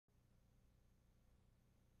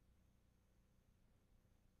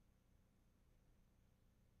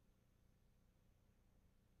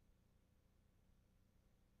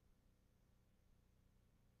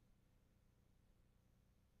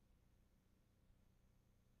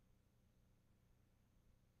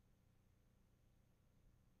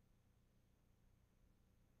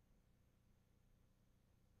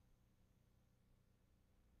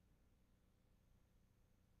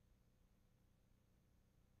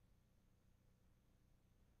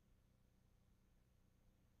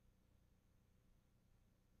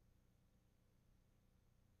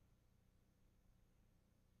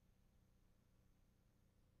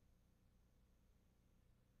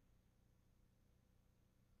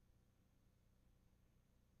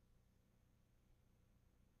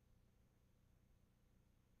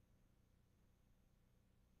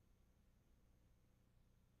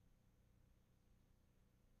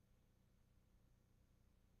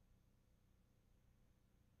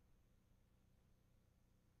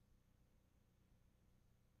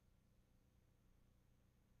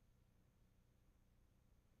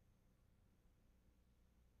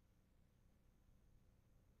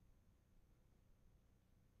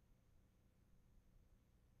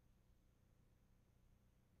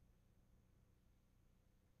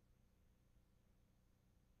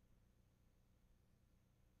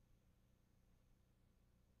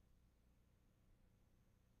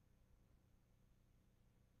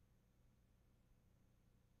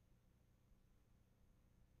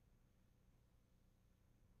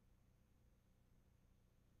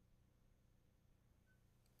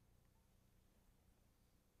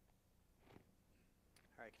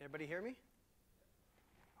Can everybody hear me?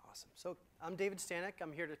 Awesome. So I'm David Stanek.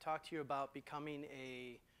 I'm here to talk to you about becoming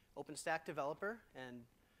a OpenStack developer and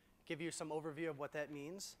give you some overview of what that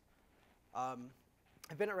means.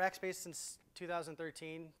 I've been at Rackspace since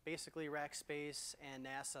 2013. Basically, Rackspace and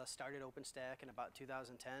NASA started OpenStack in about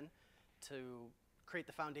 2010 to create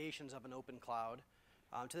the foundations of an open cloud.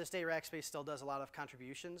 To this day, Rackspace still does a lot of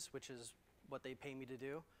contributions, which is what they pay me to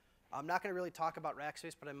do. I'm not going to really talk about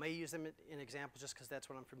Rackspace, but I may use them in examples just because that's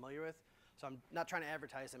what I'm familiar with. So I'm not trying to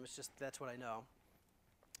advertise them, it's just that's what I know.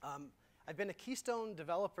 I've been a Keystone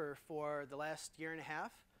developer for the last year and a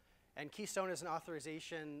half, and Keystone is an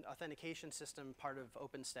authentication system part of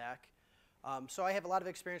OpenStack. So I have a lot of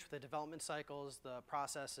experience with the development cycles, the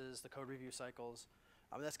processes, the code review cycles.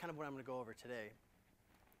 That's kind of what I'm going to go over today.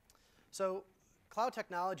 So cloud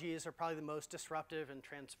technologies are probably the most disruptive and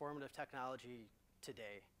transformative technology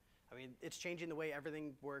today. I mean, it's changing the way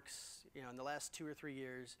everything works, in the last 2 or 3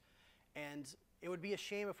 years. And it would be a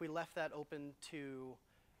shame if we left that open to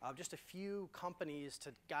just a few companies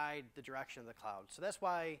to guide the direction of the cloud. So that's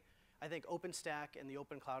why I think OpenStack and the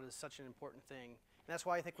open cloud is such an important thing. And that's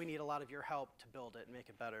why I think we need a lot of your help to build it and make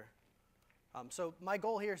it better. So my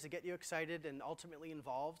goal here is to get you excited and ultimately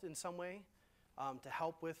involved in some way to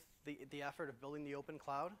help with the effort of building the open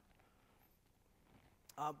cloud.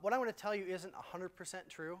 What I'm going to tell you isn't 100%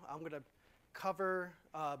 true. I'm going to cover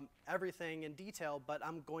everything in detail, but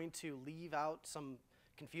I'm going to leave out some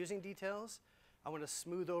confusing details. I'm going to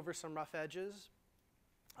smooth over some rough edges.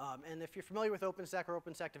 And if you're familiar with OpenStack or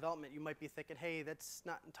OpenStack development, you might be thinking, hey, that's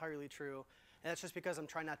not entirely true. And that's just because I'm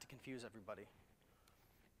trying not to confuse everybody.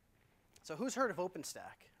 So who's heard of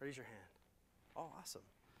OpenStack? Raise your hand. Oh, awesome.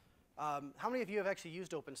 How many of you have actually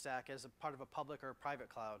used OpenStack as a part of a public or a private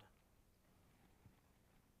cloud?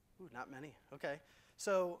 Ooh, not many. OK.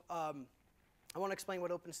 So I won't explain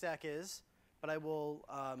what OpenStack is, but I will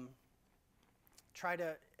try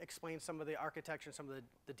to explain some of the architecture and some of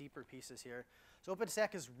the deeper pieces here. So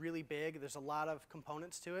OpenStack is really big. There's a lot of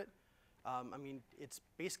components to it. I mean, it's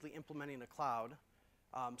basically implementing a cloud.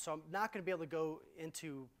 So I'm not going to be able to go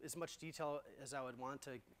into as much detail as I would want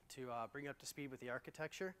to bring you up to speed with the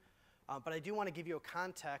architecture. But I do want to give you a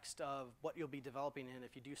context of what you'll be developing in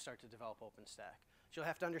if you do start to develop OpenStack. So you'll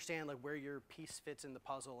have to understand where your piece fits in the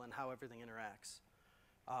puzzle and how everything interacts.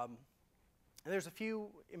 And there's a few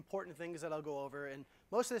important things that I'll go over. And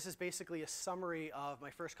most of this is basically a summary of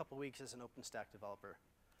my first couple weeks as an OpenStack developer.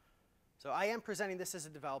 So I am presenting this as a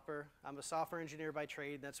developer. I'm a software engineer by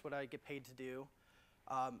trade. That's what I get paid to do.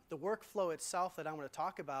 The workflow itself that I'm going to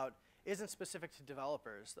talk about isn't specific to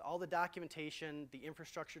developers. All the documentation, the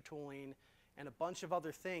infrastructure tooling, and a bunch of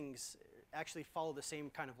other things actually follow the same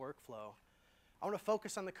kind of workflow. I want to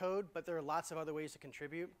focus on the code, but there are lots of other ways to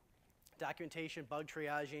contribute. Documentation, bug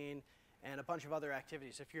triaging, and a bunch of other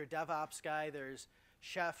activities. If you're a DevOps guy, there's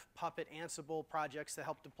Chef, Puppet, Ansible projects that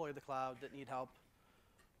help deploy the cloud that need help.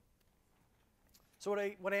 So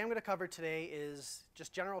what I am going to cover today is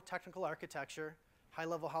just general technical architecture, high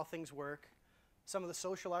level how things work, some of the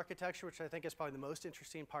social architecture, which I think is probably the most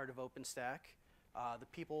interesting part of OpenStack, the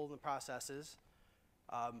people and the processes.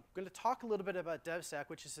 I'm going to talk a little bit about DevStack,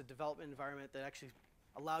 which is a development environment that actually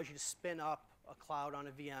allows you to spin up a cloud on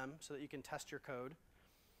a VM so that you can test your code.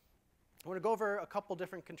 I'm going to go over a couple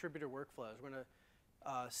different contributor workflows. We're going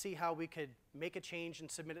to see how we could make a change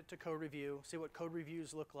and submit it to code review, see what code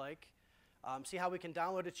reviews look like, see how we can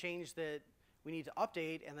download a change that we need to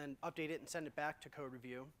update and then update it and send it back to code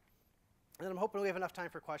review. And then I'm hoping we have enough time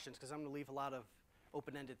for questions because I'm going to leave a lot of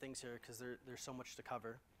open-ended things here because there's so much to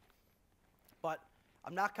cover. But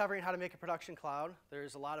I'm not covering how to make a production cloud.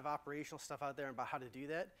 There's a lot of operational stuff out there about how to do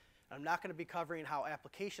that. And I'm not going to be covering how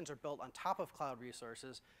applications are built on top of cloud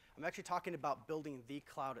resources. I'm actually talking about building the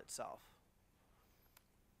cloud itself.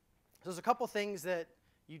 So there's a couple things that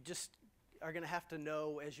you just are going to have to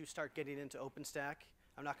know as you start getting into OpenStack.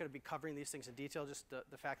 I'm not going to be covering these things in detail, just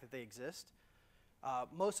the fact that they exist.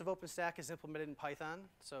 Most of OpenStack is implemented in Python,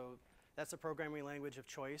 so that's the programming language of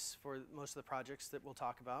choice for most of the projects that we'll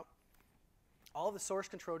talk about. All the source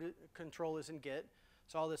control is in Git,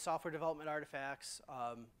 so all the software development artifacts,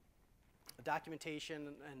 documentation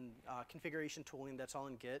and configuration tooling, that's all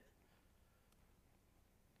in Git.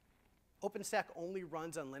 OpenStack only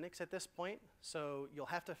runs on Linux at this point, so you'll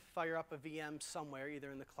have to fire up a VM somewhere,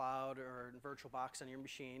 either in the cloud or in VirtualBox on your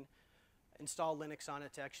machine, install Linux on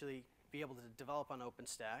it to actually be able to develop on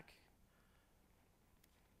OpenStack.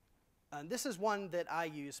 And this is one that I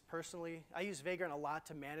use personally. I use Vagrant a lot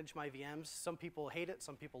to manage my VMs. Some people hate it,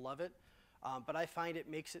 some people love it. But I find it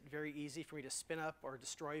makes it very easy for me to spin up or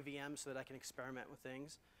destroy VMs so that I can experiment with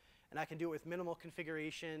things. And I can do it with minimal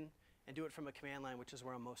configuration and do it from a command line, which is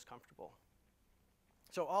where I'm most comfortable.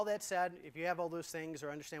 So all that said, if you have all those things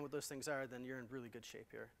or understand what those things are, then you're in really good shape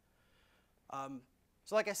here.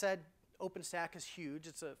 So like I said, OpenStack is huge.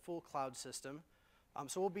 It's a full cloud system.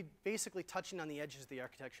 So we'll be basically touching on the edges of the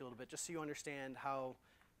architecture a little bit, just so you understand how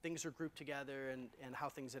things are grouped together and how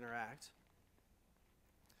things interact.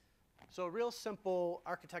 So a real simple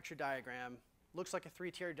architecture diagram looks like a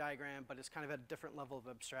three-tier diagram, but it's kind of at a different level of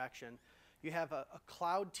abstraction. You have a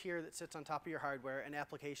cloud tier that sits on top of your hardware and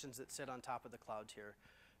applications that sit on top of the cloud tier.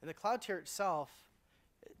 And the cloud tier itself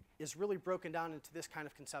is really broken down into this kind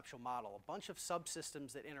of conceptual model, a bunch of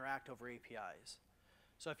subsystems that interact over APIs.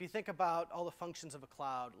 So if you think about all the functions of a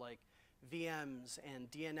cloud, like VMs and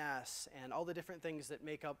DNS and all the different things that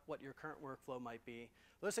make up what your current workflow might be,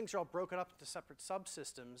 those things are all broken up into separate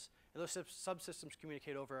subsystems, and those subsystems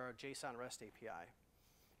communicate over our JSON REST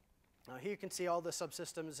API. Here you can see all the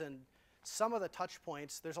subsystems and some of the touch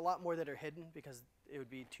points. There's a lot more that are hidden because it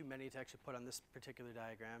would be too many to actually put on this particular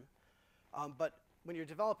diagram. But when you're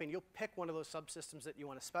developing, you'll pick one of those subsystems that you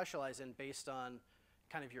want to specialize in based on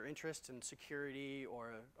kind of your interest in security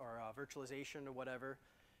or virtualization or whatever.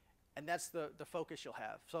 And that's the focus you'll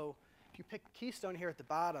have. So if you pick Keystone here at the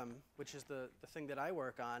bottom, which is the thing that I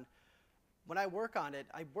work on, when I work on it,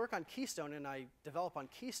 I work on Keystone and I develop on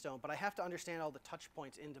Keystone, but I have to understand all the touch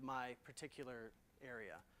points into my particular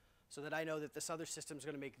area so that I know that this other system is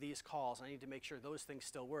going to make these calls, and I need to make sure those things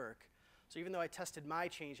still work. So even though I tested my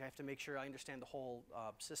change, I have to make sure I understand the whole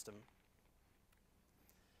system.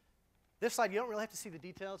 This slide, you don't really have to see the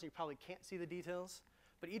details. You probably can't see the details.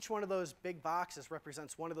 But each one of those big boxes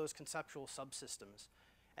represents one of those conceptual subsystems.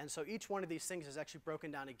 And so each one of these things is actually broken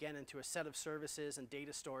down again into a set of services and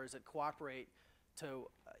data stores that cooperate to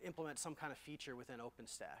implement some kind of feature within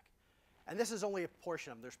OpenStack. And this is only a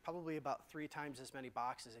portion of them. There's probably about 3 times as many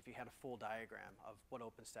boxes if you had a full diagram of what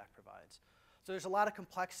OpenStack provides. So there's a lot of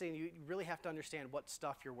complexity, and you really have to understand what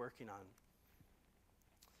stuff you're working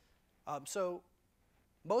on. So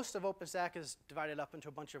most of OpenStack is divided up into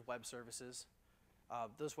a bunch of web services.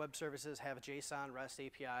 Those web services have a JSON REST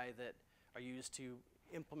API that are used to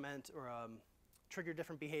implement or trigger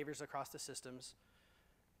different behaviors across the systems.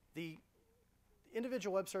 The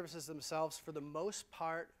individual web services themselves, for the most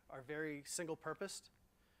part, are very single-purposed.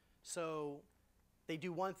 So they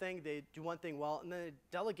do one thing well, and then they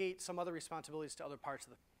delegate some other responsibilities to other parts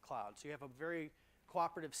of the cloud. So you have a very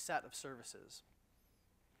cooperative set of services.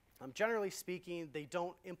 Generally speaking, they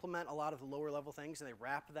don't implement a lot of the lower-level things, and they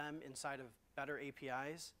wrap them inside of better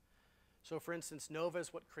APIs. So for instance, Nova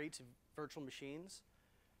is what creates virtual machines.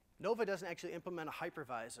 Nova doesn't actually implement a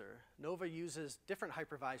hypervisor. Nova uses different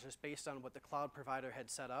hypervisors based on what the cloud provider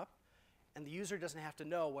had set up. And the user doesn't have to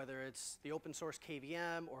know whether it's the open source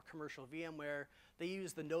KVM or commercial VMware. They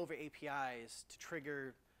use the Nova APIs to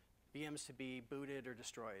trigger VMs to be booted or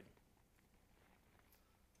destroyed.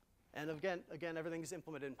 And again, everything's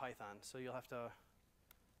implemented in Python. So you'll have to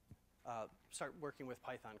start working with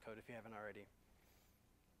Python code if you haven't already.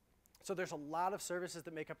 So there's a lot of services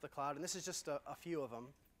that make up the cloud, and this is just a few of them.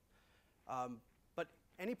 But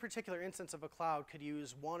any particular instance of a cloud could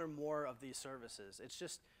use one or more of these services. It's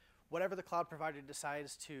just whatever the cloud provider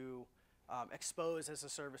decides to expose as a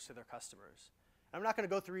service to their customers. And I'm not going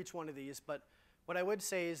to go through each one of these, but what I would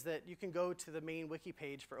say is that you can go to the main wiki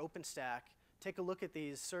page for OpenStack, take a look at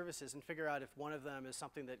these services, and figure out if one of them is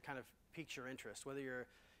something that kind of piques your interest. Whether you're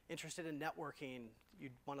interested in networking,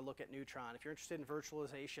 you'd want to look at Neutron. If you're interested in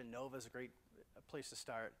virtualization, Nova is a great place to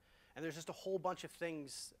start. And there's just a whole bunch of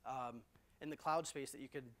things in the cloud space that you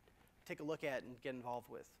could take a look at and get involved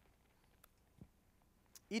with.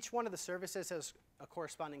 Each one of the services has a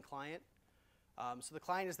corresponding client. So the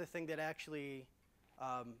client is the thing that actually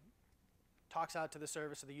talks out to the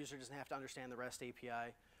service, so the user doesn't have to understand the REST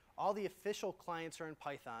API. All the official clients are in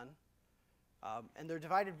Python. And they're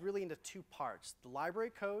divided really into 2 parts. The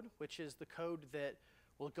library code, which is the code that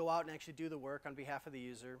will go out and actually do the work on behalf of the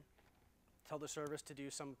user, tell the service to do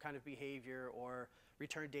some kind of behavior or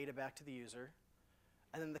return data back to the user.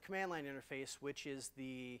 And then the command line interface, which is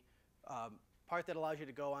the part that allows you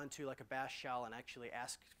to go onto like a bash shell and actually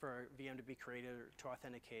ask for a VM to be created or to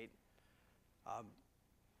authenticate.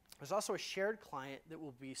 There's also a shared client that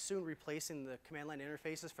will be soon replacing the command line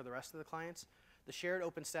interfaces for the rest of the clients. The shared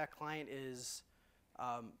OpenStack client is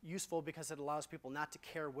useful because it allows people not to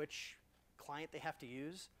care which client they have to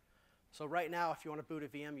use. So right now, if you want to boot a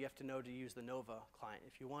VM, you have to know to use the Nova client.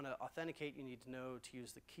 If you want to authenticate, you need to know to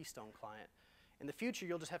use the Keystone client. In the future,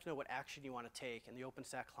 you'll just have to know what action you want to take, and the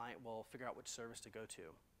OpenStack client will figure out which service to go to.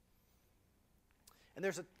 And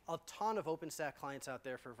there's a ton of OpenStack clients out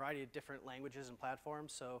there for a variety of different languages and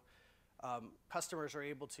platforms. So customers are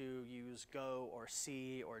able to use Go or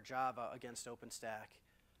C or Java against OpenStack.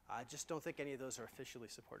 I just don't think any of those are officially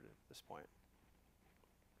supported at this point.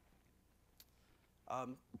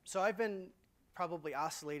 So I've been probably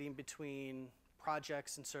oscillating between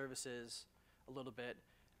projects and services a little bit.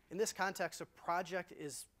 In this context, a project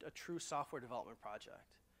is a true software development project.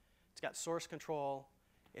 It's got source control,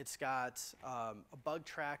 it's got a bug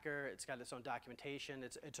tracker, it's got its own documentation,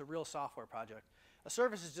 it's a real software project. A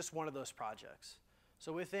service is just one of those projects.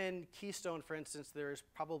 So within Keystone, for instance, there's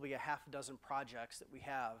probably a half a dozen projects that we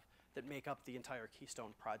have that make up the entire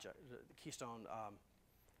Keystone project, the Keystone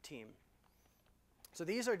team. So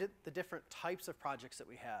these are the different types of projects that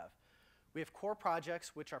we have. We have core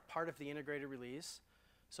projects, which are part of the integrated release.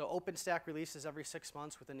 So OpenStack releases every 6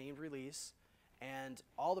 months with a named release, and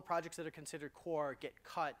all the projects that are considered core get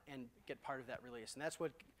cut and get part of that release. And that's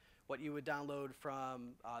what you would download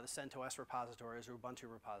from the CentOS repositories or Ubuntu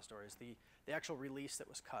repositories, the actual release that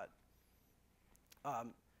was cut.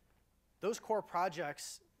 Those core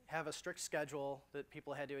projects have a strict schedule that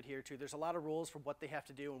people had to adhere to. There's a lot of rules for what they have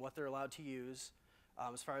to do and what they're allowed to use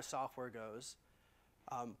as far as software goes.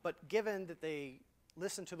 But given that they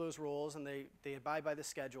listen to those rules and they abide by the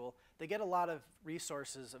schedule, they get a lot of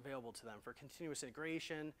resources available to them for continuous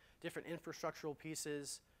integration, different infrastructural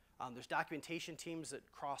pieces. There's documentation teams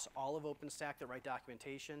that cross all of OpenStack that write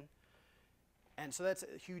documentation. And so that's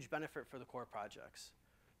a huge benefit for the core projects.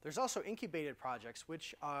 There's also incubated projects,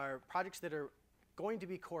 which are projects that are going to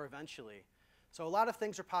be core eventually. So a lot of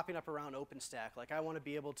things are popping up around OpenStack, like I want to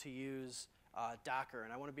be able to use Docker,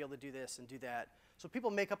 and I want to be able to do this and do that. So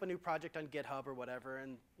people make up a new project on GitHub or whatever,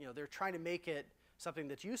 and they're trying to make it something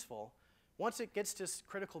that's useful. Once it gets to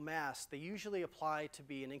critical mass, they usually apply to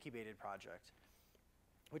be an incubated project,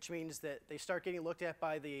 which means that they start getting looked at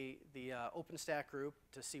by the OpenStack group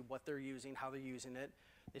to see what they're using, how they're using it.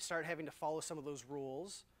 They start having to follow some of those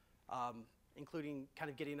rules, including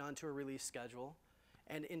kind of getting onto a release schedule.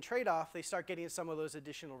 And in trade-off, they start getting some of those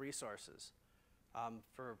additional resources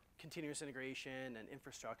for continuous integration and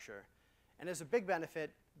infrastructure. And as a big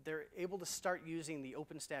benefit, they're able to start using the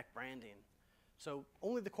OpenStack branding. So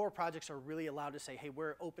only the core projects are really allowed to say, hey,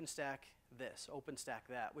 we're OpenStack this, OpenStack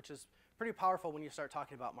that, which is pretty powerful when you start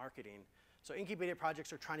talking about marketing. So incubated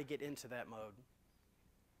projects are trying to get into that mode.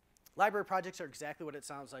 Library projects are exactly what it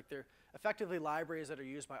sounds like. They're effectively libraries that are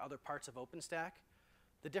used by other parts of OpenStack.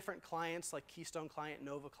 The different clients, like Keystone Client,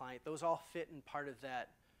 Nova Client, those all fit in part of that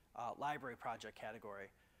library project category.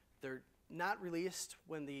 They're not released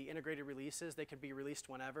when the integrated releases. They can be released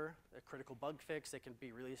whenever. A critical bug fix, they can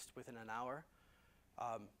be released within an hour.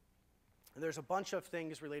 And there's a bunch of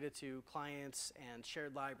things related to clients and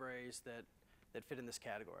shared libraries that fit in this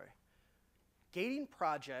category. Gating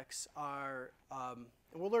projects are, and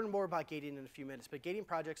we'll learn more about gating in a few minutes, but gating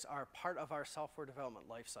projects are part of our software development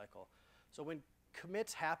lifecycle. So when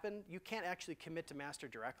commits happen, you can't actually commit to master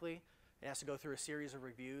directly. It has to go through a series of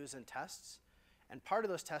reviews and tests. And part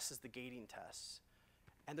of those tests is the gating tests.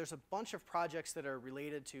 And there's a bunch of projects that are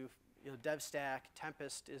related to DevStack,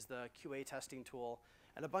 Tempest is the QA testing tool,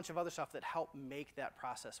 and a bunch of other stuff that help make that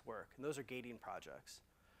process work. And those are gating projects.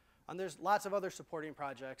 And there's lots of other supporting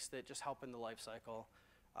projects that just help in the life cycle.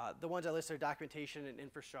 The ones I listed are documentation and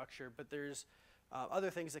infrastructure, but there's other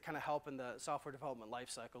things that kind of help in the software development life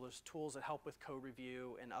cycle. There's tools that help with code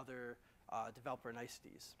review and other developer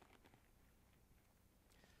niceties.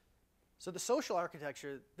 So the social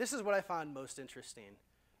architecture, this is what I found most interesting.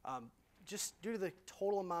 Just due to the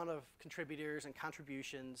total amount of contributors and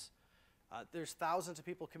contributions, there's thousands of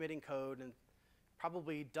people committing code and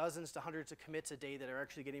probably dozens to hundreds of commits a day that are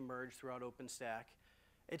actually getting merged throughout OpenStack.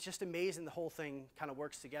 It's just amazing the whole thing kind of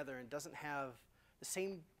works together and doesn't have the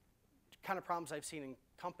same kind of problems I've seen in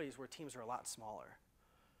companies where teams are a lot smaller.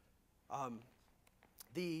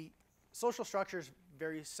 The social structure is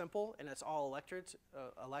very simple, and it's all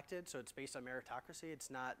elected, so it's based on meritocracy.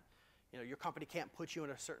 It's not, your company can't put you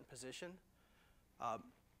in a certain position.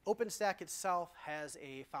 OpenStack itself has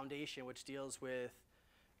a foundation which deals with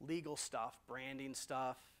legal stuff, branding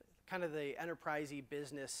stuff, kind of the enterprisey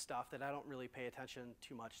business stuff that I don't really pay attention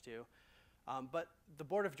too much to. But the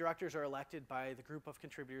board of directors are elected by the group of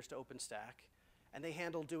contributors to OpenStack, and they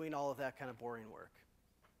handle doing all of that kind of boring work.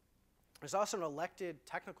 There's also an elected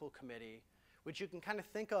technical committee, which you can kind of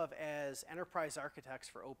think of as enterprise architects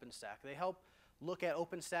for OpenStack. They help look at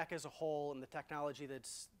OpenStack as a whole and the technology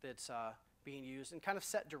that's being used and kind of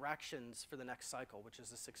set directions for the next cycle, which is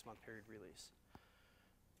the 6-month period release.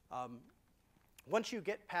 Once you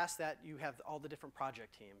get past that, you have all the different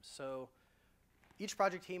project teams. So each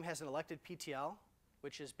project team has an elected PTL,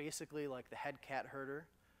 which is basically like the head cat herder.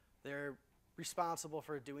 They're responsible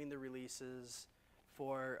for doing the releases,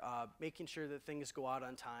 for making sure that things go out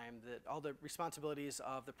on time, that all the responsibilities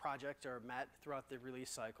of the project are met throughout the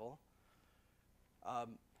release cycle.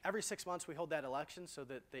 Every 6 months we hold that election so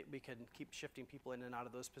that we can keep shifting people in and out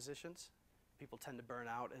of those positions. People tend to burn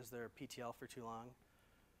out as they're PTL for too long.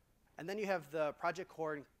 And then you have the project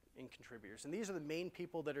core and contributors. And these are the main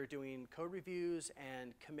people that are doing code reviews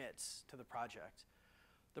and commits to the project.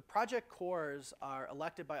 The project cores are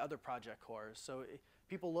elected by other project cores. So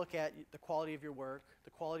people look at the quality of your work, the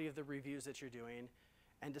quality of the reviews that you're doing,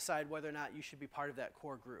 and decide whether or not you should be part of that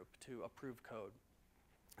core group to approve code.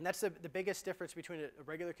 And that's the biggest difference between a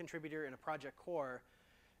regular contributor and a project core,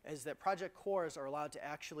 is that project cores are allowed to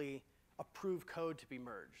actually approve code to be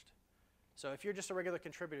merged. So if you're just a regular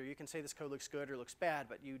contributor, you can say this code looks good or looks bad,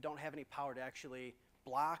 but you don't have any power to actually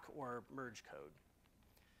block or merge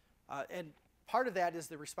code. And part of that is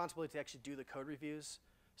the responsibility to actually do the code reviews.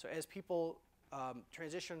 So as people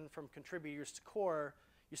transition from contributors to core,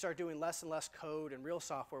 you start doing less and less code and real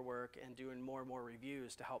software work and doing more and more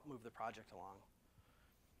reviews to help move the project along.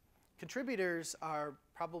 Contributors are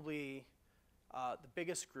probably the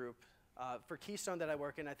biggest group. For Keystone that I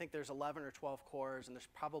work in, I think there's 11 or 12 cores, and there's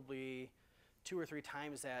probably 2 or 3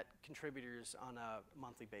 times that contributors on a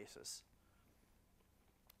monthly basis.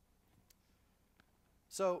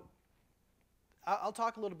 So I'll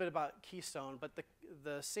talk a little bit about Keystone, but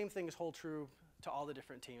the same things hold true to all the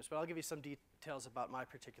different teams, but I'll give you some details about my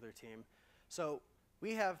particular team. So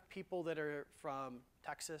we have people that are from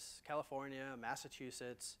Texas, California,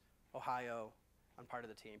 Massachusetts, Ohio on part of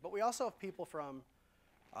the team. But we also have people from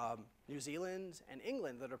New Zealand and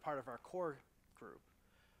England that are part of our core group.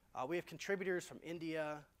 We have contributors from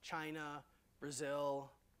India, China, Brazil,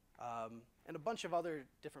 and a bunch of other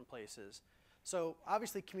different places. So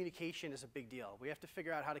obviously communication is a big deal. We have to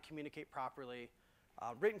figure out how to communicate properly.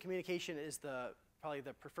 Written communication is probably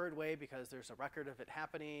the preferred way because there's a record of it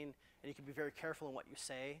happening, and you can be very careful in what you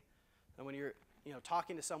say. And when you're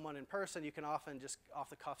talking to someone in person, you can often just off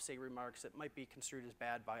the cuff say remarks that might be construed as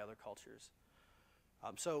bad by other cultures.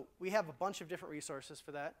 So we have a bunch of different resources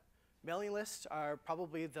for that. Mailing lists are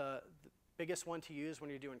probably the biggest one to use when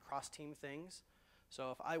you're doing cross-team things. So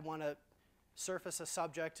if I want to surface a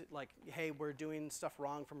subject like, hey, we're doing stuff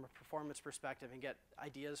wrong from a performance perspective and get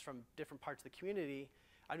ideas from different parts of the community,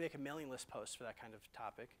 I'd make a mailing list post for that kind of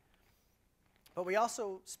topic. But we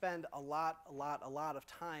also spend a lot of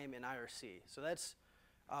time in IRC. So that's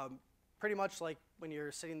pretty much like when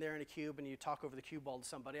you're sitting there in a cube and you talk over the cue ball to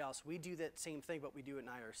somebody else. We do that same thing, but we do it in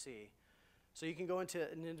IRC. So you can go into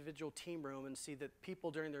an individual team room and see that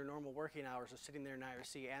people during their normal working hours are sitting there in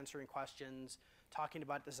IRC answering questions, talking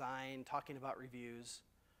about design, talking about reviews.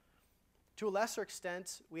 To a lesser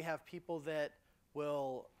extent, we have people that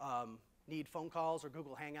will need phone calls or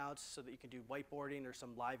Google Hangouts so that you can do whiteboarding or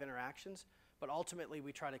some live interactions. But ultimately,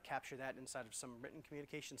 we try to capture that inside of some written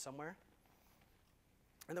communication somewhere.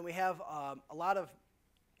 And then we have a lot of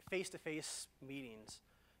face-to-face meetings.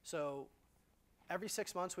 So every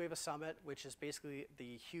 6 months, we have a summit, which is basically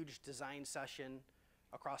the huge design session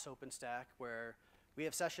across OpenStack, where we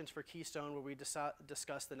have sessions for Keystone where we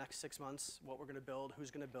discuss the next 6 months, what we're going to build,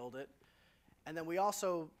 who's going to build it. And then we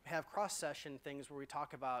also have cross-session things where we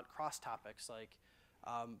talk about cross-topics, like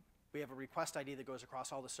we have a request ID that goes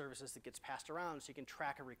across all the services that gets passed around, so you can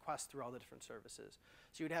track a request through all the different services.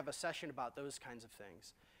 So you'd have a session about those kinds of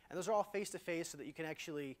things. And those are all face-to-face so that you can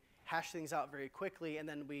actually hash things out very quickly, and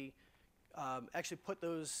then we actually put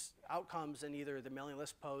those outcomes in either the mailing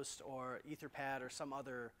list post or Etherpad or some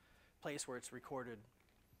other place where it's recorded.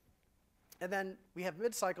 And then we have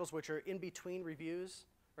mid-cycles, which are in between reviews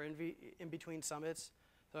or in between summits.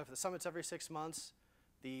 So if the summit's every 6 months,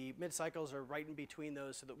 the mid-cycles are right in between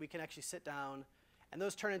those so that we can actually sit down, and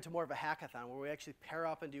those turn into more of a hackathon where we actually pair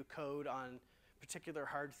up and do code on particular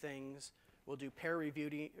hard things. We'll do pair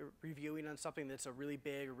reviewing on something that's a really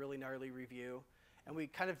big or really gnarly review, and we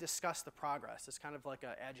kind of discuss the progress. It's kind of like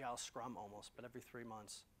an agile scrum almost, but every 3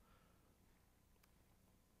 months.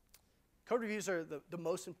 Code reviews are the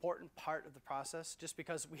most important part of the process just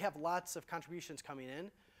because we have lots of contributions coming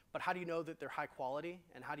in, but how do you know that they're high quality,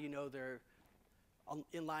 and how do you know they're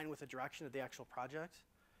in line with the direction of the actual project?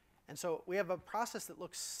 And so we have a process that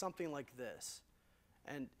looks something like this.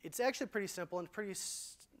 And it's actually pretty simple and pretty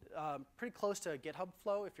close to a GitHub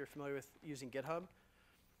flow if you're familiar with using GitHub.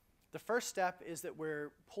 The first step is that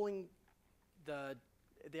we're pulling the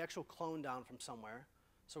actual clone down from somewhere.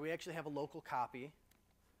 So we actually have a local copy.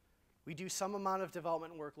 We do some amount of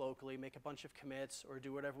development work locally, make a bunch of commits, or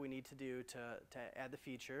do whatever we need to do to add the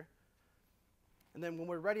feature. And then when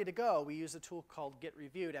we're ready to go, we use a tool called Git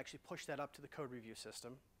Review to actually push that up to the code review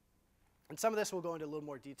system. And some of this we'll go into a little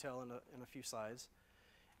more detail in a few slides.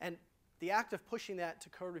 And the act of pushing that to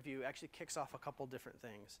code review actually kicks off a couple different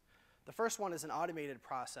things. The first one is an automated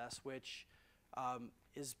process, which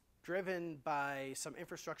is driven by some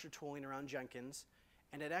infrastructure tooling around Jenkins.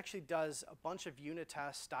 And it actually does a bunch of unit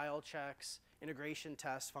tests, style checks, integration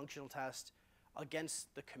tests, functional tests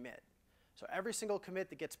against the commit. So every single commit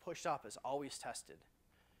that gets pushed up is always tested.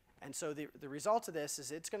 And so the result of this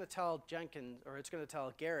is it's going to tell Jenkins, or it's going to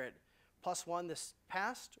tell Garrett, +1 this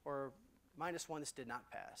passed, or -1 this did not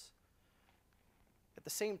pass. At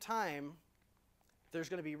the same time, there's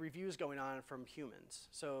going to be reviews going on from humans.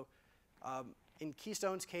 So in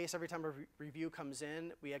Keystone's case, every time a review comes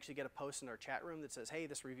in, we actually get a post in our chat room that says, hey,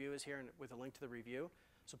 this review is here, and with a link to the review.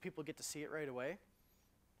 So people get to see it right away.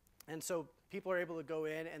 And so people are able to go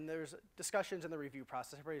in, and there's discussions in the review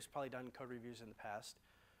process. Everybody's probably done code reviews in the past.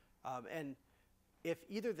 And if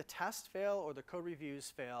either the tests fail or the code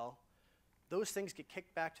reviews fail, those things get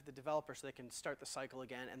kicked back to the developer so they can start the cycle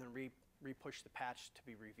again and then re-push the patch to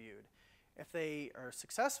be reviewed. If they are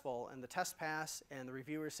successful and the tests pass and the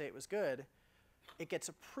reviewers say it was good, it gets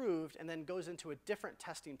approved and then goes into a different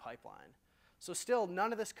testing pipeline. So still,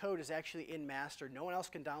 none of this code is actually in master. No one else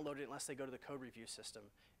can download it unless they go to the code review system.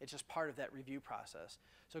 It's just part of that review process.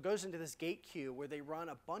 So it goes into this gate queue where they run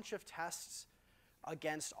a bunch of tests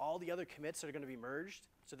against all the other commits that are going to be merged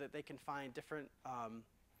so that they can find different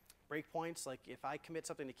breakpoints. Like if I commit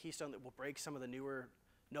something to Keystone that will break some of the newer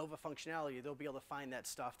Nova functionality, they'll be able to find that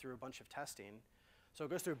stuff through a bunch of testing. So it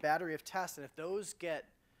goes through a battery of tests, and if those get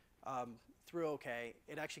through okay,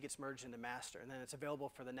 it actually gets merged into master, and then it's available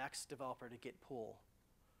for the next developer to git pull.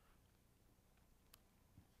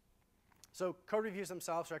 So code reviews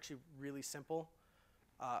themselves are actually really simple.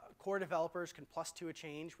 Core developers can +2 a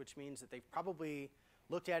change, which means that they've probably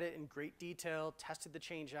looked at it in great detail, tested the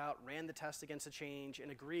change out, ran the test against the change,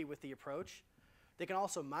 and agree with the approach. They can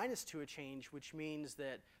also -2 a change, which means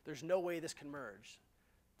that there's no way this can merge.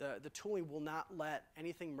 The tooling will not let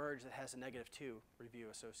anything merge that has a -2 review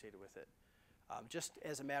associated with it, just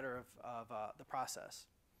as a matter of the process.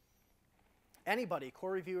 Anybody,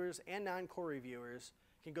 core reviewers and non-core reviewers,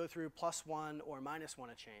 can go through +1 or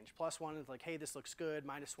 -1 a change. +1 is like, hey, this looks good.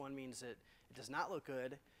 -1 means that it does not look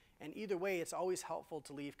good. And either way, it's always helpful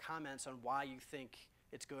to leave comments on why you think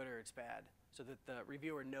it's good or it's bad, so that the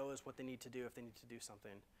reviewer knows what they need to do if they need to do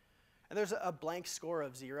something. And there's a blank score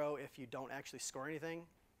of 0 if you don't actually score anything.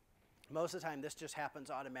 Most of the time, this just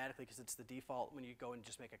happens automatically because it's the default when you go and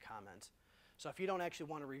just make a comment. So if you don't actually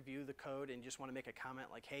want to review the code and you just want to make a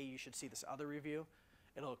comment like, hey, you should see this other review,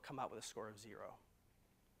 it'll come out with a score of 0.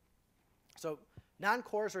 So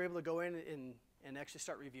non-cores are able to go in and actually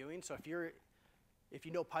start reviewing. So if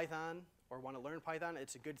you know Python or want to learn Python,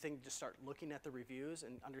 it's a good thing to just start looking at the reviews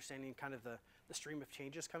and understanding kind of the stream of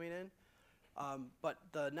changes coming in. But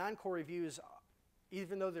the non-core reviews,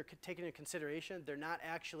 even though they're taken into consideration, they're not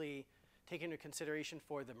actually taken into consideration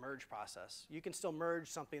for the merge process. You can still merge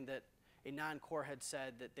something that a non-core had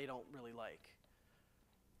said that they don't really like.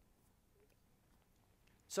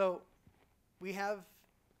 So we have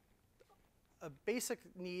a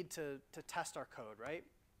basic need to test our code, right?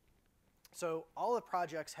 So all the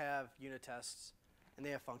projects have unit tests and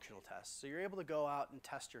they have functional tests. So you're able to go out and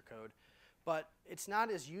test your code, but it's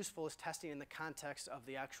not as useful as testing in the context of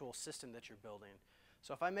the actual system that you're building.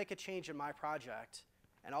 So if I make a change in my project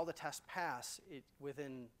and all the tests pass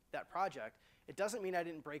within that project, it doesn't mean I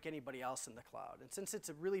didn't break anybody else in the cloud. And since it's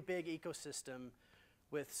a really big ecosystem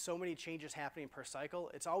with so many changes happening per cycle,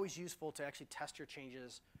 it's always useful to actually test your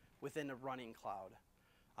changes within a running cloud.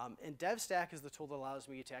 And DevStack is the tool that allows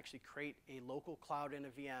me to actually create a local cloud in a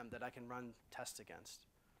VM that I can run tests against.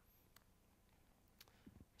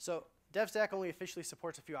 So DevStack only officially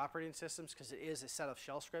supports a few operating systems because it is a set of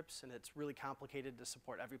shell scripts, and it's really complicated to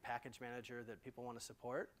support every package manager that people want to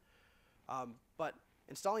support. But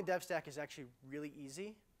installing DevStack is actually really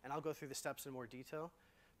easy, and I'll go through the steps in more detail.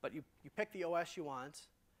 But you pick the OS you want,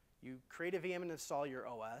 you create a VM and install your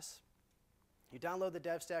OS, you download the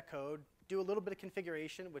DevStack code, do a little bit of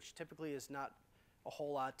configuration, which typically is not a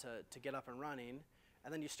whole lot to get up and running,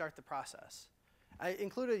 and then you start the process. I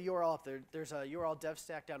included a URL up there. There's a URL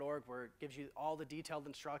devstack.org where it gives you all the detailed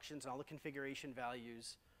instructions and all the configuration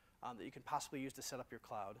values that you can possibly use to set up your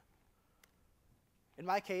cloud. In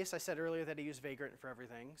my case, I said earlier that I use Vagrant for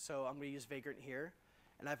everything, so I'm going to use Vagrant here.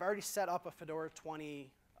 And I've already set up a Fedora 20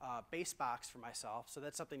 base box for myself, so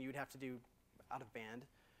that's something you would have to do out of band.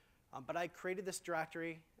 But I created this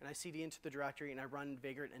directory, and I cd into the directory, and I run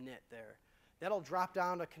Vagrant init there. That'll drop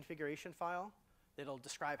down a configuration file that'll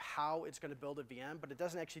describe how it's going to build a VM, but it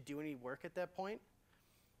doesn't actually do any work at that point.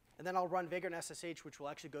 And then I'll run Vagrant SSH, which will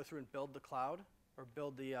actually go through and build the cloud, or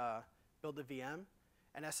build the VM,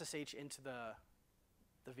 and SSH into the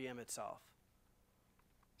VM itself.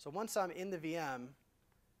 So once I'm in the VM,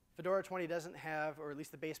 Fedora 20 doesn't have, or at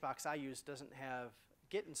least the base box I use doesn't have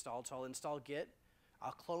Git installed, so I'll install Git.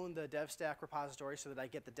 I'll clone the DevStack repository so that I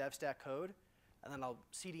get the DevStack code, and then I'll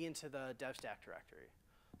CD into the DevStack directory.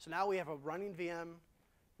 So now we have a running VM,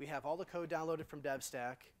 we have all the code downloaded from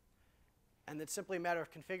DevStack, and it's simply a matter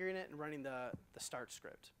of configuring it and running the start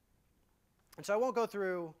script. And so I won't go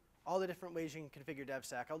through all the different ways you can configure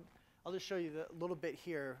DevStack. I'll just show you a little bit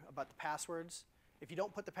here about the passwords. If you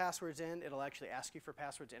don't put the passwords in, it'll actually ask you for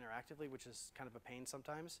passwords interactively, which is kind of a pain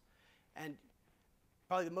sometimes. And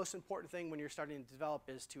probably the most important thing when you're starting to develop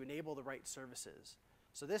is to enable the right services.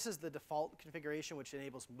 So this is the default configuration, which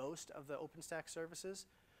enables most of the OpenStack services.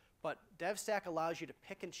 But DevStack allows you to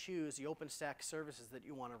pick and choose the OpenStack services that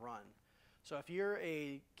you want to run. So if you're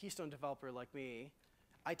a Keystone developer like me,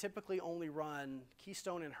 I typically only run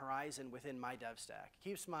Keystone and Horizon within my DevStack. It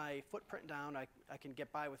keeps my footprint down. I can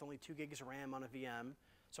get by with only 2 gigs of RAM on a VM,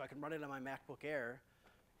 so I can run it on my MacBook Air.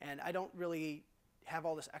 And I don't really have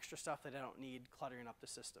all this extra stuff that I don't need cluttering up the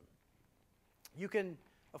system. You can,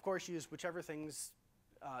 of course, use whichever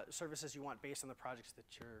services you want based on the projects that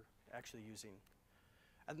you're actually using.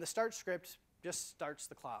 And the start script just starts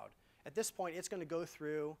the cloud. At this point, it's going to go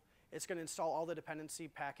through. It's going to install all the dependency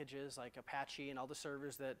packages like Apache and all the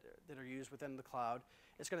servers that are used within the cloud.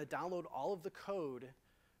 It's going to download all of the code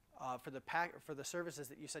for the services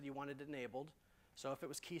that you said you wanted enabled. So if it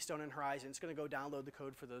was Keystone and Horizon, it's going to go download the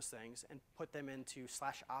code for those things and put them into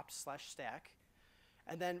 /opt/stack.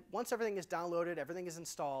 And then once everything is downloaded, everything is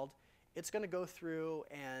installed, it's going to go through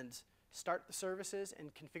and start the services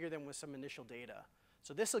and configure them with some initial data.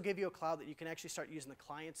 So this will give you a cloud that you can actually start using the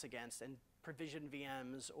clients against and provision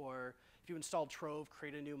VMs, or if you install Trove,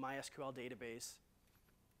 create a new MySQL database.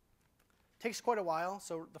 Takes quite a while.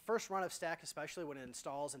 So the first run of Stack, especially when it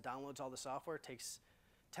installs and downloads all the software, takes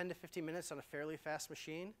 10 to 15 minutes on a fairly fast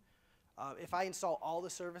machine. If I install all the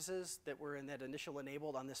services that were in that initial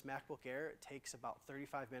enabled on this MacBook Air, it takes about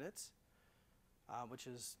 35 minutes, which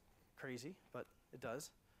is crazy, but it does.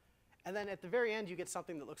 And then at the very end, you get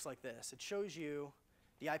something that looks like this. It shows you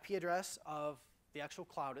the IP address of the actual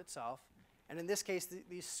cloud itself. And in this case,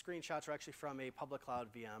 these screenshots are actually from a public cloud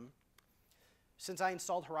VM. Since I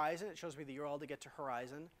installed Horizon, it shows me the URL to get to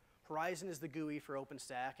Horizon. Horizon is the GUI for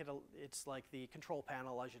OpenStack. It's like the control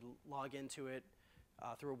panel, allows you to log into it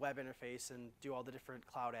through a web interface and do all the different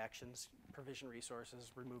cloud actions, provision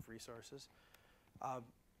resources, remove resources.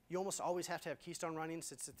 You almost always have to have Keystone running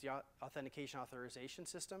since it's the authentication authorization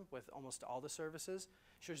system with almost all the services.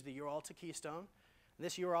 It shows you the URL to Keystone. And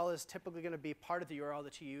this URL is typically going to be part of the URL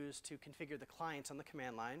that you use to configure the clients on the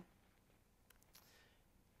command line.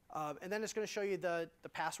 And then it's going to show you the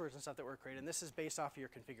passwords and stuff that were created. And this is based off of your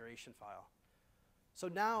configuration file. So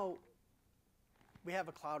now we have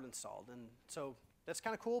a cloud installed. And so that's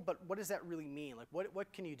kind of cool, but what does that really mean? Like,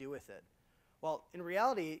 what can you do with it? Well, in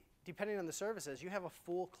reality, depending on the services, you have a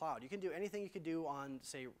full cloud. You can do anything you could do on,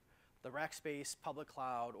 say, the Rackspace public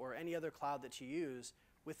cloud or any other cloud that you use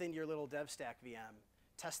within your little DevStack VM.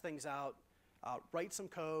 Test things out, write some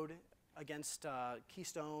code against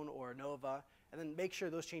Keystone or Nova, and then make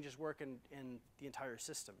sure those changes work in the entire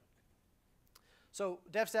system. So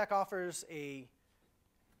DevStack offers a,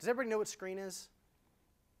 does everybody know what screen is?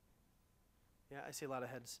 Yeah, I see a lot of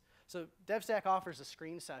heads. So DevStack offers a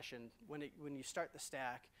screen session when you start the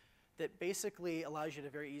stack that basically allows you to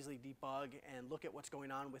very easily debug and look at what's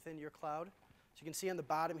going on within your cloud. So you can see on the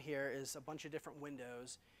bottom here is a bunch of different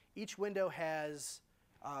windows. Each window has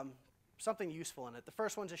something useful in it. The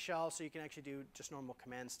first one's a shell, so you can actually do just normal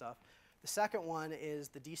command stuff. The second one is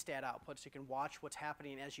the dstat output, so you can watch what's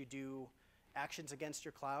happening as you do actions against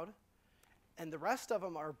your cloud. And the rest of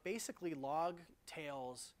them are basically log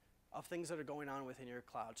tails of things that are going on within your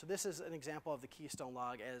cloud. So this is an example of the Keystone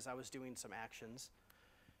log as I was doing some actions.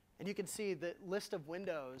 And you can see the list of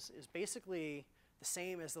windows is basically the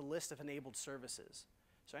same as the list of enabled services.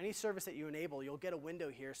 So any service that you enable, you'll get a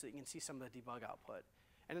window here so that you can see some of the debug output.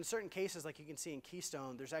 And in certain cases, like you can see in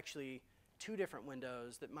Keystone, there's actually 2 different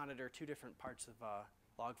windows that monitor 2 different parts of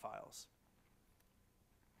log files.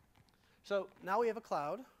 So now we have a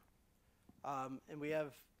cloud, and we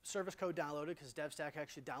have service code downloaded because DevStack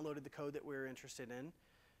actually downloaded the code that we were interested in.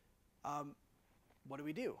 What do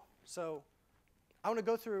we do? So I want to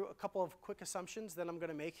go through a couple of quick assumptions that I'm going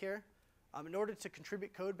to make here. In order to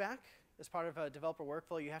contribute code back as part of a developer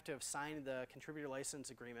workflow, you have to have signed the contributor license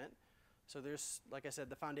agreement. So there's, like I said,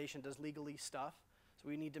 the foundation does legally stuff. So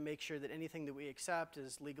we need to make sure that anything that we accept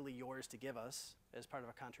is legally yours to give us as part of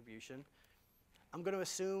a contribution. I'm going to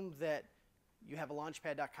assume that you have a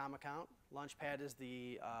Launchpad.com account. Launchpad is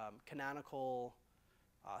the canonical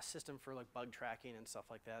system for like bug tracking and stuff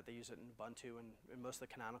like that. They use it in Ubuntu and in most of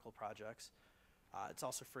the canonical projects. It's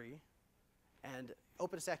also free. And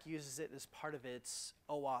OpenStack uses it as part of its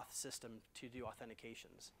OAuth system to do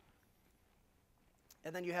authentications.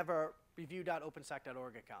 And then you have our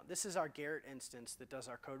review.openstack.org account. This is our Garrett instance that does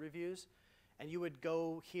our code reviews. And you would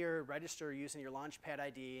go here, register using your Launchpad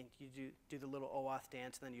ID, and you do the little OAuth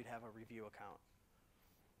dance, and then you'd have a review account.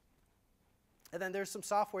 And then there's some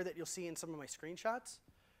software that you'll see in some of my screenshots.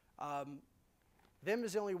 Vim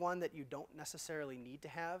is the only one that you don't necessarily need to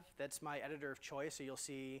have. That's my editor of choice, so you'll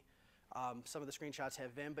see some of the screenshots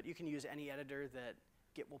have Vim, but you can use any editor that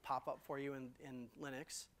Git will pop up for you in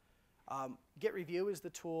Linux. Git Review is the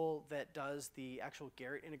tool that does the actual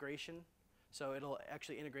Garrett integration. So it'll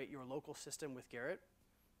actually integrate your local system with Garrett.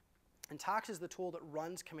 And Tox is the tool that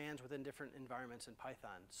runs commands within different environments in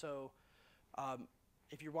Python. So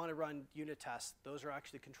if you want to run unit tests, those are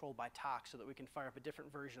actually controlled by Tox so that we can fire up a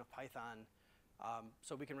different version of Python.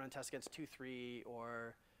 So we can run tests against 2.3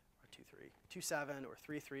 or 2.7 or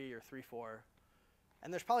 3.3 or 3.4.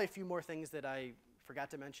 And there's probably a few more things that I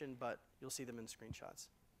forgot to mention, but you'll see them in screenshots.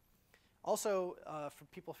 Also, for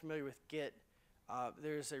people familiar with Git,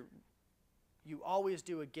 you always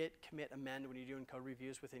do a git commit amend when you're doing code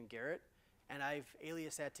reviews within Garrett, and I've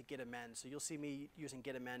aliased that to git amend. So you'll see me using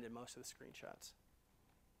git amend in most of the screenshots.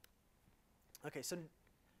 Okay, so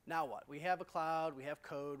now what? We have a cloud, we have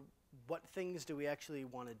code. What things do we actually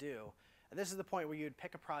want to do? And this is the point where you'd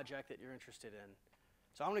pick a project that you're interested in.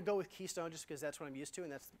 So I'm going to go with Keystone just because that's what I'm used to,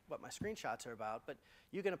 and that's what my screenshots are about. But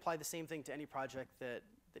you can apply the same thing to any project that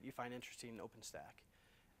you find interesting in OpenStack.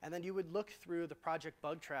 And then you would look through the project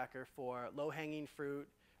bug tracker for low-hanging fruit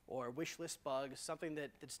or wish list bugs, something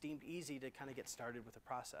that's deemed easy to kind of get started with the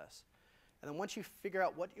process. And then once you figure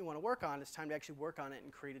out what you want to work on, it's time to actually work on it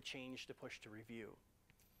and create a change to push to review.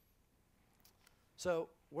 So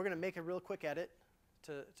we're going to make a real quick edit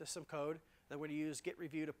to some code. Then we're going to use git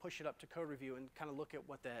review to push it up to code review and kind of look at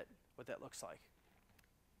what that looks like.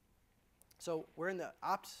 So we're in the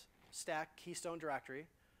OpenStack Keystone directory.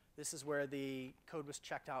 This is where the code was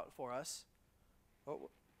checked out for us.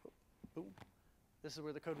 Boom. This is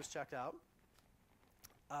where the code was checked out.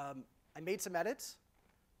 I made some edits.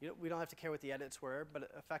 We don't have to care what the edits were,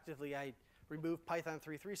 but effectively I removed Python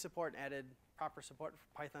 3.3 support and added proper support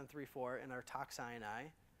for Python 3.4 in our Tox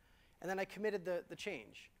INI. And then I committed the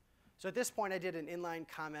change. So at this point I did an inline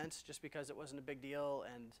comment just because it wasn't a big deal,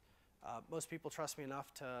 and most people trust me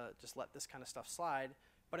enough to just let this kind of stuff slide.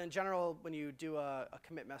 But in general, when you do a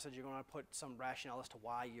commit message, you're going to put some rationale as to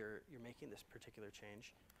why you're making this particular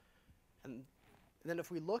change. And then if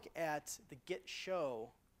we look at the git show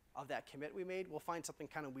of that commit we made, we'll find something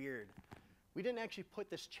kind of weird. We didn't actually put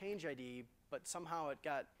this change ID, but somehow it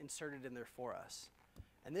got inserted in there for us.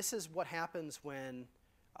 And this is what happens when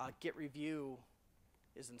git review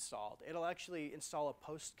is installed. It'll actually install a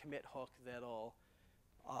post-commit hook that'll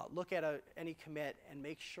look at any commit and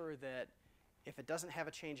make sure that if it doesn't have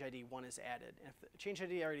a change ID, one is added. And if the change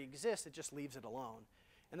ID already exists, it just leaves it alone.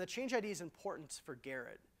 And the change ID is important for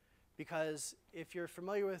Garrett because if you're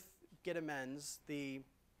familiar with git amends, the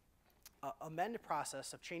amend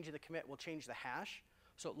process of changing the commit will change the hash,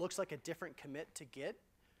 so it looks like a different commit to Git.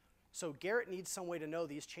 So Garrett needs some way to know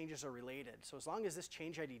these changes are related. So as long as this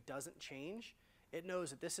change ID doesn't change, it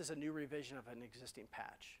knows that this is a new revision of an existing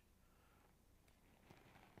patch.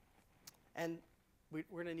 And we're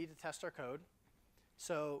going to need to test our code.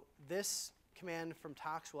 So this command from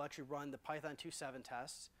Tox will actually run the Python 2.7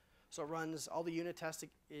 tests. So it runs all the unit tests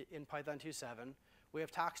in Python 2.7. We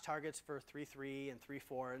have Tox targets for 3.3 and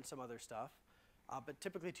 3.4 and some other stuff. But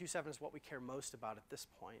typically 2.7 is what we care most about at this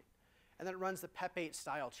point. And then it runs the PEP8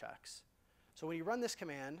 style checks. So when you run this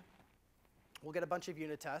command, we'll get a bunch of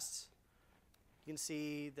unit tests. You can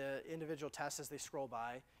see the individual tests as they scroll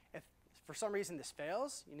by. If for some reason this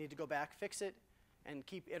fails, you need to go back, fix it, and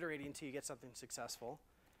keep iterating until you get something successful.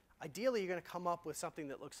 Ideally, you're going to come up with something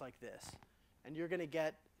that looks like this. And you're going to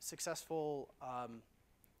get successful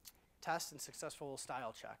tests and successful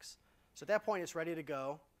style checks. So at that point, it's ready to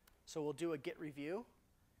go. So we'll do a git review.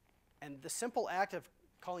 And the simple act of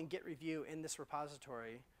calling git review in this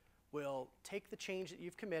repository will take the change that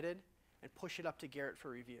you've committed and push it up to Garrett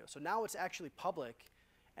for review. So now it's actually public,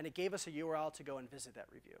 and it gave us a URL to go and visit that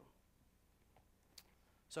review.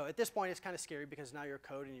 So at this point, it's kind of scary because now your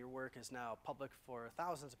code and your work is now public for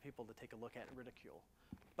thousands of people to take a look at and ridicule.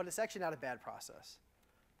 But it's actually not a bad process.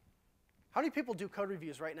 How many people do code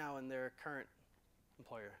reviews right now in their current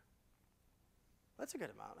employer? That's a good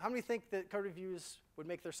amount. How many think that code reviews would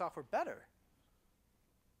make their software better?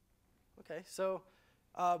 Okay, so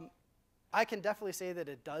I can definitely say that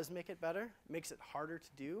it does make it better. It makes it harder to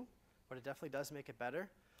do, but it definitely does make it better.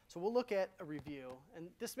 So we'll look at a review. And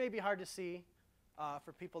this may be hard to see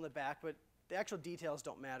for people in the back, but the actual details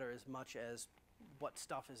don't matter as much as what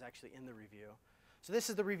stuff is actually in the review. So this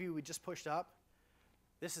is the review we just pushed up.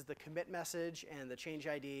 This is the commit message and the change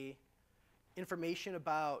ID, information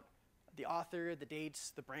about the author, the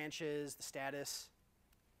dates, the branches, the status,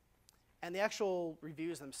 and the actual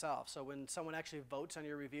reviews themselves. So when someone actually votes on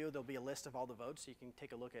your review, there'll be a list of all the votes, so you can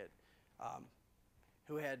take a look at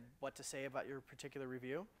who had what to say about your particular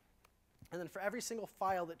review. And then for every single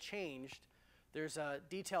file that changed, there's a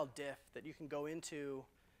detailed diff that you can go into,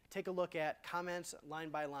 take a look at, comments line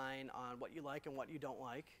by line on what you like and what you don't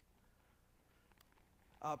like.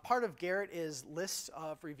 Part of Garrett is lists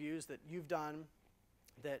of reviews that you've done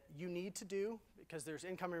that you need to do, because there's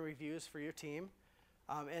incoming reviews for your team,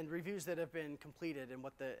 and reviews that have been completed and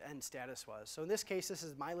what the end status was. So in this case, this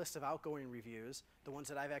is my list of outgoing reviews, the ones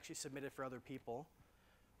that I've actually submitted for other people.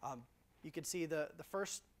 You can see the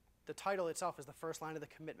title itself is the first line of the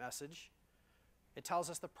commit message. It tells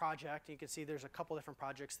us the project. You can see there's a couple different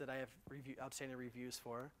projects that I have outstanding reviews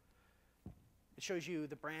for. It shows you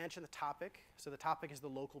the branch and the topic. So the topic is the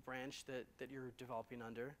local branch that you're developing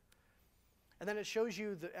under. And then it shows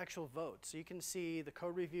you the actual vote. So you can see the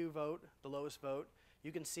code review vote, the lowest vote.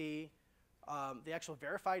 You can see the actual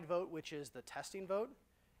verified vote, which is the testing vote.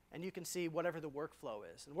 And you can see whatever the workflow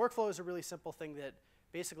is. And workflow is a really simple thing that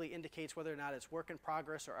basically indicates whether or not it's work in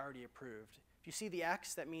progress or already approved. If you see the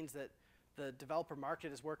X, that means that the developer marked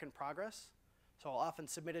it as work in progress. So I'll often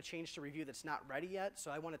submit a change to review that's not ready yet.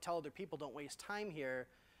 So I want to tell other people don't waste time here.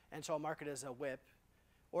 And so I'll mark it as a WIP.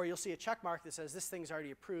 Or you'll see a check mark that says this thing's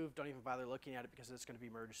already approved. Don't even bother looking at it because it's going to be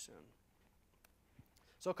merged soon.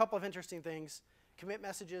 So a couple of interesting things. Commit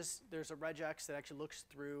messages, there's a regex that actually looks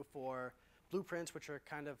through for blueprints, which are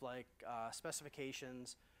kind of like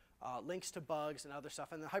specifications, links to bugs and other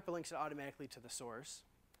stuff, and then hyperlinks it automatically to the source.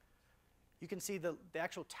 You can see the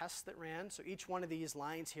actual tests that ran. So each one of these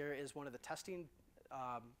lines here is one of the testing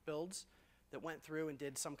builds that went through and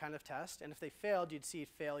did some kind of test. And if they failed, you'd see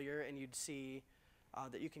failure, and you'd see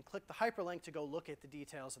that you can click the hyperlink to go look at the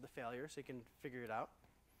details of the failure so you can figure it out.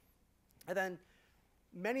 And then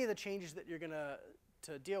many of the changes that you're going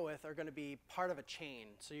to deal with are going to be part of a chain.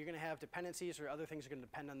 So you're going to have dependencies or other things are going to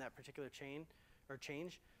depend on that particular chain or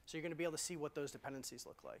change. So you're going to be able to see what those dependencies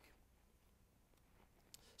look like.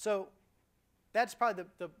 So that's probably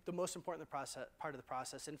the most important part of the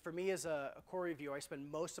process. And for me as a core reviewer, I spend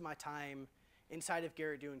most of my time inside of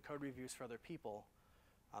Garrett doing code reviews for other people.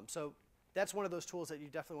 So that's one of those tools that you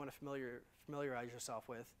definitely want to familiarize yourself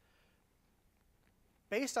with.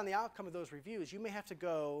 Based on the outcome of those reviews, you may have to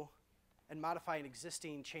go and modify an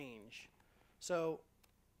existing change. So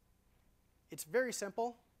it's very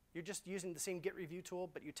simple. You're just using the same Git review tool,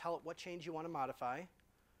 but you tell it what change you want to modify.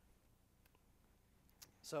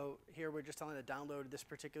 So here we're just telling it to download this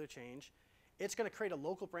particular change. It's going to create a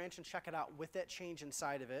local branch and check it out with that change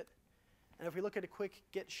inside of it. And if we look at a quick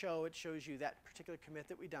Git show, it shows you that particular commit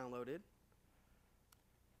that we downloaded.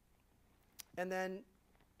 And then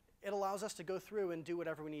it allows us to go through and do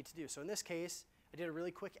whatever we need to do. So in this case, I did a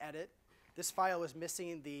really quick edit. This file was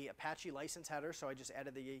missing the Apache license header, so I just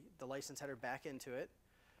added the license header back into it.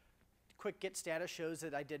 Quick Git status shows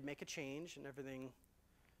that I did make a change and everything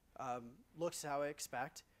looks how I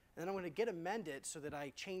expect. And then I'm going to git amend it so that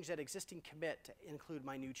I change that existing commit to include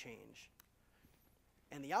my new change.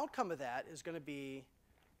 And the outcome of that is going to be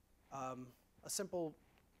a simple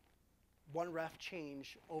one ref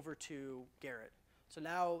change over to Garrett. So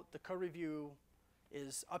now the code review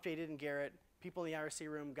is updated in Garrett. People in the IRC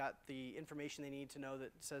room got the information they need to know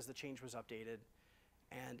that says the change was updated,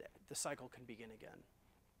 and the cycle can begin again.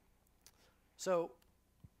 So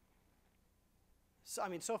I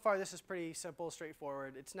mean, so far this is pretty simple,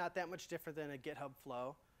 straightforward. It's not that much different than a GitHub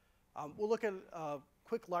flow. We'll look at a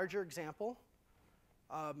quick, larger example.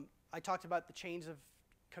 I talked about the chains of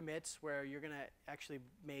commits where you're going to actually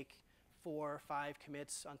make 4 or 5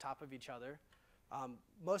 commits on top of each other.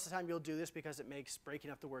 Most of the time you'll do this because it makes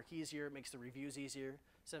breaking up the work easier, it makes the reviews easier.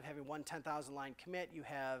 Instead of having one 10,000 line commit, you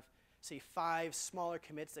have, say, 5 smaller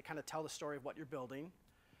commits that kind of tell the story of what you're building.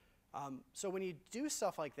 So when you do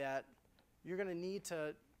stuff like that, you're going to need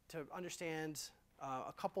to understand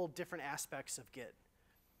a couple different aspects of Git.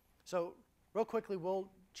 So real quickly, we'll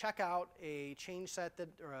check out a change set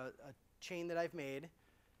or a chain that I've made.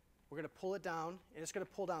 We're going to pull it down, and it's going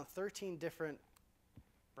to pull down 13 different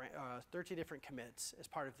commits as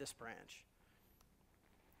part of this branch.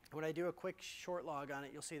 When I do a quick short log on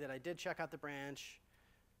it, you'll see that I did check out the branch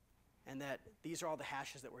and that these are all the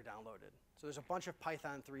hashes that were downloaded. So there's a bunch of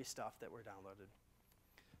Python 3 stuff that were downloaded.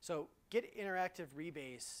 So Git interactive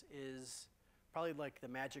rebase is probably like the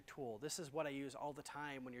magic tool. This is what I use all the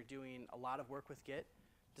time when you're doing a lot of work with Git.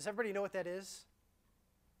 Does everybody know what that is?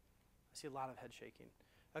 I see a lot of head shaking.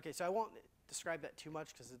 Okay, so I won't describe that too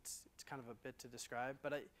much because it's kind of a bit to describe,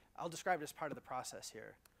 but I'll describe it as part of the process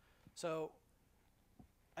here. So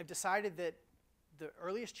I've decided that the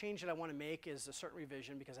earliest change that I want to make is a certain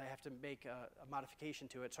revision because I have to make a modification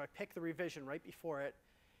to it. So I pick the revision right before it,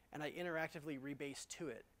 and I interactively rebase to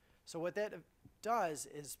it. So what that does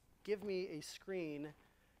is give me a screen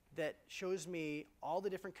that shows me all the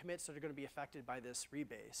different commits that are going to be affected by this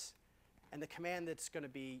rebase and the command that's going to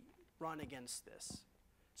be run against this.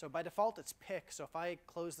 So by default, it's pick. So if I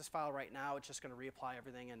close this file right now, it's just going to reapply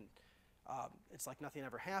everything, and it's like nothing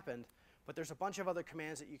ever happened. But there's a bunch of other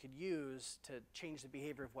commands that you could use to change the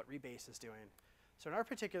behavior of what rebase is doing. So in our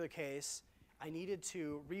particular case, I needed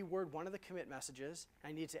to reword one of the commit messages,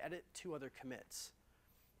 and I needed to edit 2 other commits.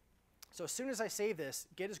 So as soon as I save this,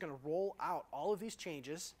 Git is going to roll out all of these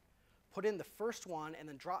changes, put in the first one, and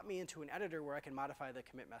then drop me into an editor where I can modify the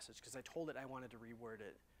commit message because I told it I wanted to reword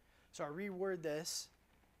it. So I reword this,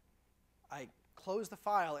 I close the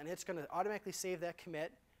file, and it's going to automatically save that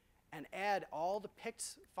commit and add all the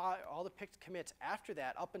picked commits after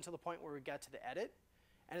that up until the point where we get to the edit,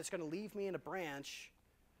 and it's going to leave me in a branch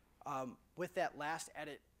with that last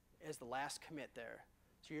edit as the last commit there.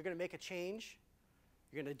 So you're going to make a change,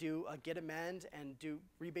 you're going to do a git amend and do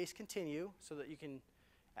rebase continue so that you can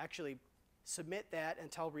actually submit that and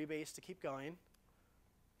tell rebase to keep going.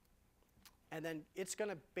 And then it's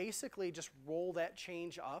going to basically just roll that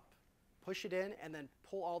change up, push it in, and then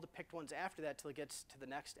pull all the picked ones after that till it gets to the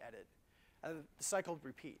next edit. And the cycle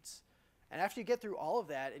repeats. And after you get through all of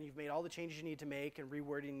that and you've made all the changes you need to make and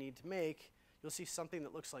rewording you need to make, you'll see something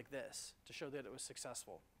that looks like this to show that it was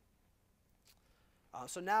successful.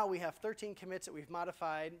 So now we have 13 commits that we've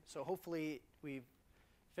modified. So hopefully we've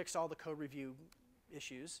fixed all the code review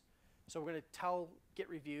issues. So we're going to tell Git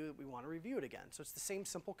review that we want to review it again. So it's the same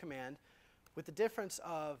simple command with the difference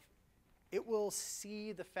of it will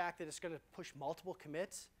see the fact that it's going to push multiple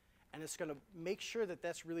commits, and it's going to make sure that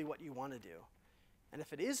that's really what you want to do. And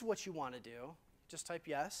if it is what you want to do, just type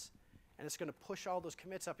yes, and it's going to push all those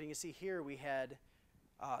commits up. And you can see here we had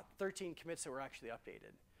 13 commits that were actually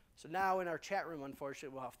updated. So now in our chat room,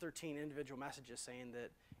 unfortunately, we'll have 13 individual messages saying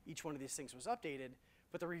that each one of these things was updated,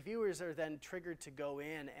 but the reviewers are then triggered to go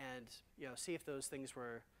in and see if those things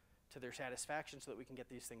were to their satisfaction so that we can get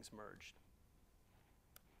these things merged.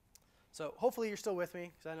 So hopefully you're still with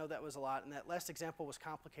me, because I know that was a lot, and that last example was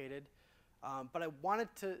complicated. But I wanted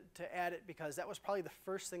to add it because that was probably the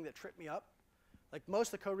first thing that tripped me up. Like most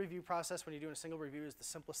of the code review process when you're doing a single review is the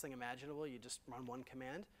simplest thing imaginable. You just run one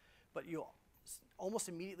command. But you'll almost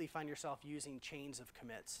immediately find yourself using chains of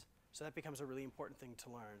commits. So that becomes a really important thing to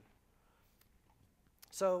learn.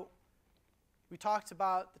 So we talked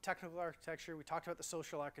about the technical architecture. We talked about the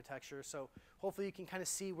social architecture. So hopefully you can kind of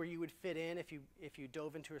see where you would fit in if you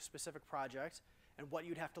dove into a specific project and what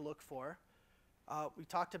you'd have to look for. We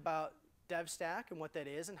talked about DevStack and what that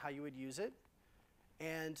is and how you would use it.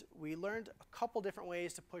 And we learned a couple different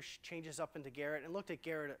ways to push changes up into Garrett and looked at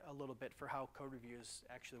Garrett a little bit for how code reviews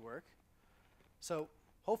actually work. So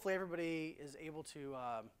hopefully everybody is able to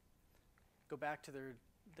go back to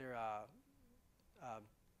their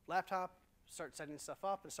laptop, start setting stuff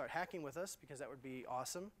up, and start hacking with us, because that would be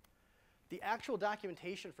awesome. The actual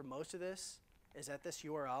documentation for most of this is at this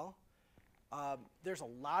URL. There's a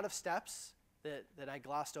lot of steps that I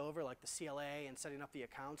glossed over, like the CLA and setting up the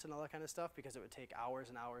accounts and all that kind of stuff, because it would take hours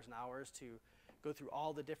and hours and hours to go through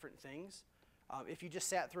all the different things. If you just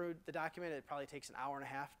sat through the document, it probably takes an hour and a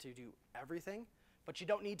half to do everything. But you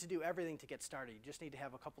don't need to do everything to get started. You just need to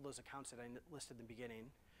have a couple of those accounts that I listed in the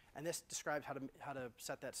beginning. And this describes how to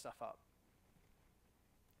set that stuff up.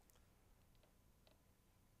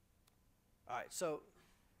 All right, so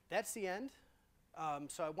that's the end.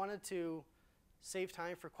 So I wanted to save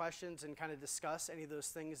time for questions and kind of discuss any of those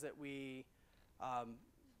things that we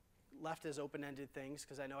left as open-ended things,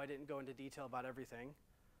 because I know I didn't go into detail about everything.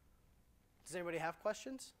 Does anybody have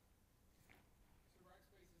questions? So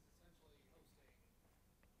Rackspace is essentially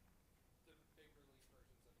hosting the big release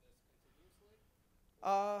versions of this continuously?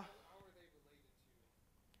 How are they related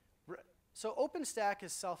to? So OpenStack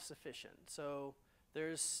is self-sufficient. So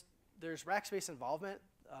there's Rackspace involvement.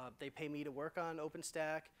 They pay me to work on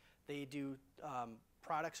OpenStack. They do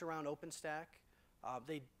products around OpenStack.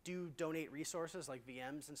 They do donate resources like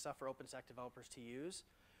VMs and stuff for OpenStack developers to use.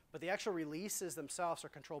 But the actual releases themselves are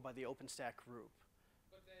controlled by the OpenStack group.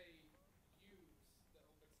 But they use the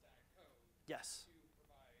OpenStack code Yes. to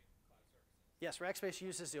provide cloud services. Yes, Rackspace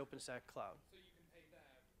uses the OpenStack cloud. So you can pay them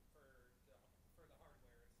for the hardware instead of running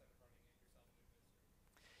it yourself and administering.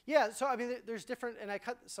 Yeah, so I mean, there's different, and I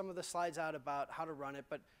cut some of the slides out about how to run it,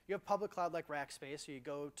 but you have public cloud like Rackspace, so you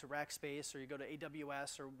go to Rackspace or you go to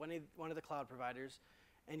AWS or one of the cloud providers,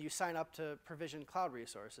 and you sign up to provision cloud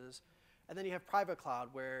resources. And then you have private cloud,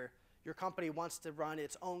 where your company wants to run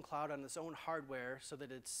its own cloud on its own hardware so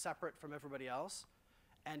that it's separate from everybody else,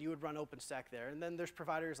 and you would run OpenStack there. And then there's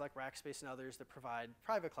providers like Rackspace and others that provide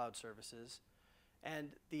private cloud services.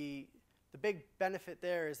 And the big benefit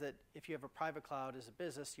there is that if you have a private cloud as a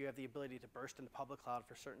business, you have the ability to burst into public cloud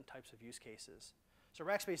for certain types of use cases. So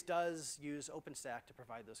Rackspace does use OpenStack to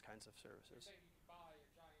provide those kinds of You're services. saying you could buy a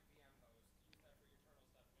giant VM host, use that for your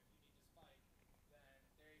internal stuff, and if you need to spike, then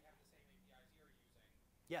they have the same APIs you're using.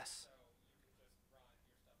 Yes. So you can just run your stuff on public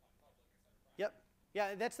instead of private. Yep.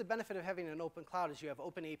 Yeah, that's the benefit of having an open cloud is you have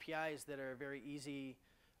open APIs that are very easy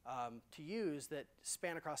to use that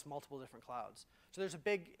span across multiple different clouds. So there's a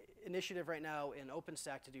big initiative right now in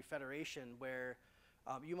OpenStack to do federation where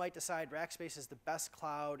you might decide Rackspace is the best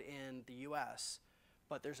cloud in the US,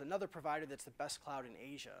 but there's another provider that's the best cloud in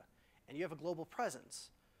Asia, and you have a global presence.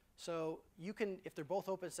 So you can, if they're both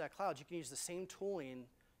OpenStack clouds, you can use the same tooling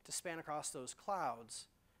to span across those clouds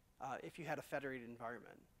if you had a federated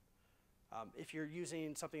environment. If you're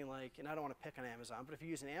using something like, and I don't want to pick on Amazon, but if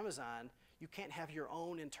you're using Amazon, you can't have your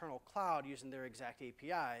own internal cloud using their exact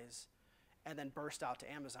APIs and then burst out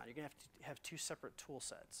to Amazon. You're going to have two separate tool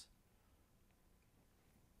sets.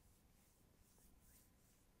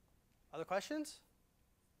 Other questions?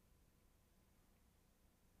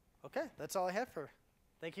 Okay, that's all I have for.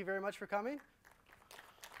 Thank you very much for coming.